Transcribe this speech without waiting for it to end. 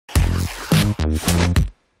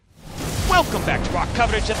Welcome back to our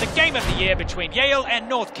coverage of the game of the year between Yale and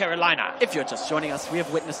North Carolina. If you're just joining us, we have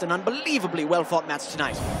witnessed an unbelievably well-fought match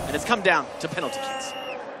tonight, and it's come down to penalty kicks.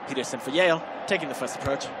 Peterson for Yale, taking the first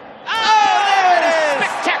approach. Oh, there it is!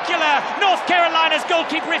 Spectacular! North Carolina's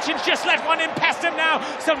goalkeeper Richards just let one in past him now,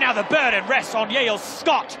 so now the burden rests on Yale's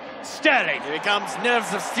Scott Sterling. Here he comes,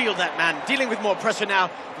 nerves of steel, that man, dealing with more pressure now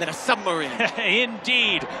than a submarine.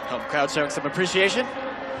 Indeed. Home crowd showing some appreciation.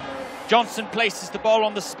 Johnson places the ball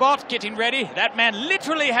on the spot, getting ready. That man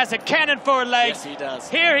literally has a cannon for a leg. Yes, he does.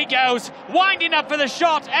 Here he goes, winding up for the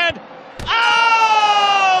shot, and...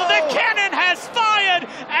 oh! The cannon has fired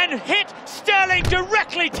and hit Sterling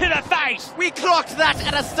directly to the face. We clocked that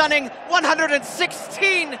at a stunning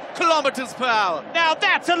 116 kilometers per hour. Now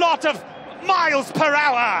that's a lot of miles per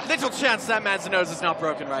hour. Little chance that man's nose is not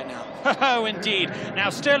broken right now. Oh, indeed. Now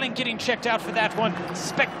Sterling getting checked out for that one.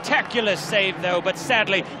 Spectacular save, though, but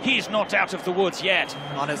sadly, he's not out of the woods yet.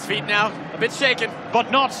 On his feet now, a bit shaken. But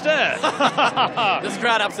not stirred. This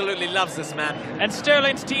crowd absolutely loves this man. And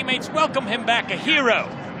Sterling's teammates welcome him back a hero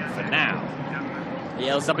for now.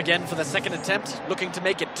 Yale's up again for the second attempt, looking to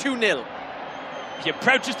make it 2-0. He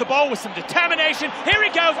approaches the ball with some determination. Here he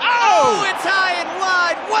goes. Oh, it's high and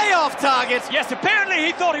wide, way off target. Yes, apparently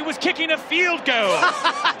he thought he was kicking a field goal.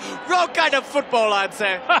 Wrong kind of football, I'd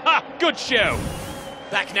say. Good show.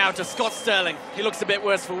 Back now to Scott Sterling. He looks a bit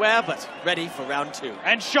worse for wear, but ready for round two.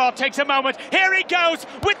 And Shaw takes a moment. Here he goes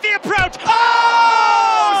with the approach.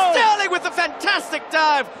 Oh! Sterling with a fantastic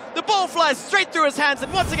dive. The ball flies straight through his hands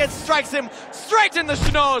and once again strikes him straight in the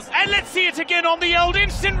schnoz. And let's see it again on the old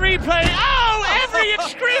instant replay. Oh, every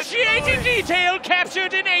excruciating detail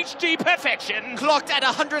captured in HD perfection. Clocked at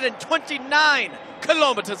 129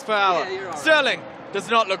 kilometers per hour. Yeah, Sterling does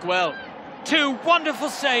not look well. Two wonderful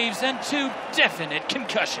saves and two definite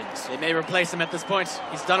concussions. They may replace him at this point.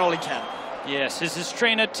 He's done all he can. Yes, as his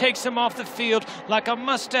trainer takes him off the field like a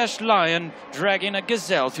mustached lion dragging a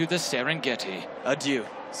gazelle through the Serengeti. Adieu,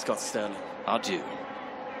 Scott Sterling. Adieu.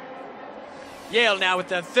 Yale now with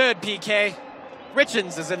their third PK.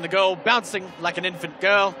 Richards is in the goal, bouncing like an infant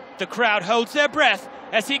girl. The crowd holds their breath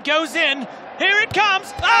as he goes in. Here it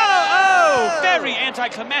comes! Oh! Very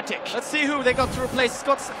anticlimactic. Let's see who they got to replace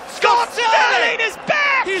Scott Sterling is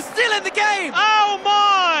back! He's still in the game! Oh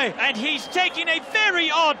my! And he's taking a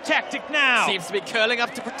very odd tactic now. Seems to be curling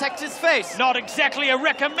up to protect his face. Not exactly a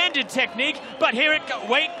recommended technique, but here it goes.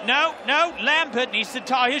 Wait, no, Lambert needs to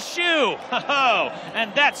tie his shoe. Oh,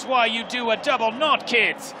 and that's why you do a double knot,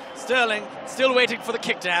 kids. Sterling still waiting for the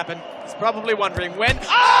kick to happen. He's probably wondering when.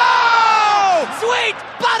 Oh! Sweet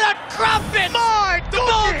buttered crumpet! My the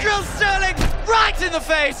ball drills Sterling right in the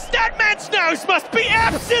face. That man's nose must be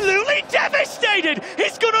absolutely devastated.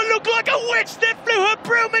 He's gonna look like a witch that flew her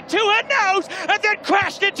broom into her nose and then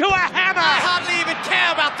crashed into a hammer. I hardly even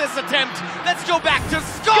care about this attempt. Let's go back to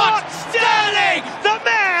Scott Sterling, the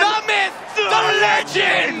man, the myth, the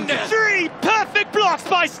legend. Three perfect blocks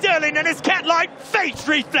by Sterling and his cat-like face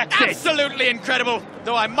reflexes. Absolutely incredible.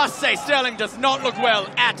 Though I must say, Sterling does not look well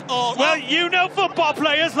at all. Well, you know football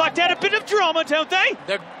players like to add a bit of drama, don't they?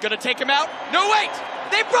 They're gonna take him out. No, wait!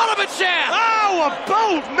 They brought him a chair! Oh, a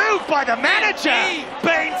bold move by the manager!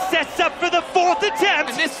 Bain sets up for the fourth attempt.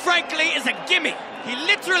 And this, frankly, is a gimme. He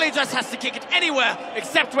literally just has to kick it anywhere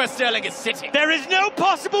except where Sterling is sitting. There is no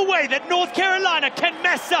possible way that North Carolina can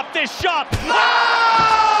mess up this shot.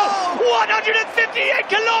 Oh! 158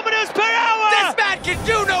 kilometers per hour! This man can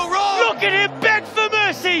do no wrong! Look at him beg for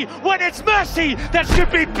mercy when it's mercy that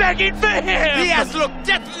should be begging for him! He has looked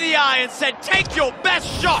death in the eye and said, take your best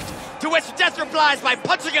shot! To which Death replies by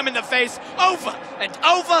punching him in the face over and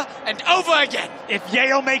over and over again. If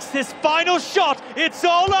Yale makes this final shot, it's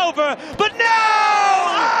all over. But no!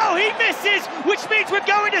 Oh, he misses, which means we're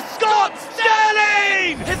going to Scott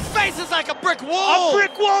Sterling! His face is like a brick wall. A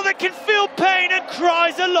brick wall that can feel pain and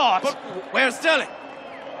cries a lot. But where's Sterling?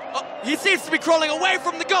 Oh, he seems to be crawling away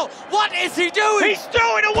from the goal. What is he doing? He's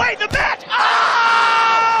throwing away the bat.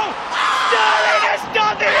 Oh! Sterling has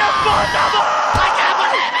done the impossible! I can't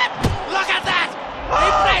believe it! Look at that! He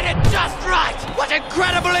played it just right! What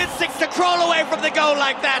incredible instincts to crawl away from the goal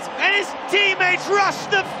like that! And his teammates rush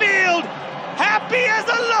the field, happy as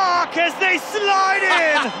a lark as they slide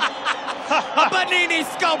in! A Bernini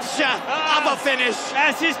sculpture of a finish!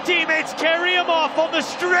 As his teammates carry him off on the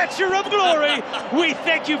stretcher of glory, we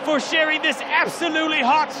thank you for sharing this absolutely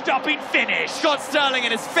heart-stopping finish! Scott Sterling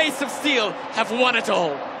and his face of steel have won it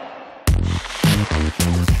all!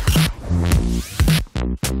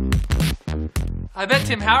 I bet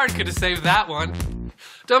Tim Howard could have saved that one.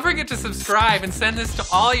 Don't forget to subscribe and send this to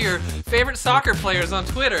all your favorite soccer players on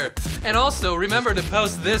Twitter. And also, remember to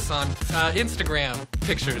post this on Instagram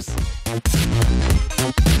pictures.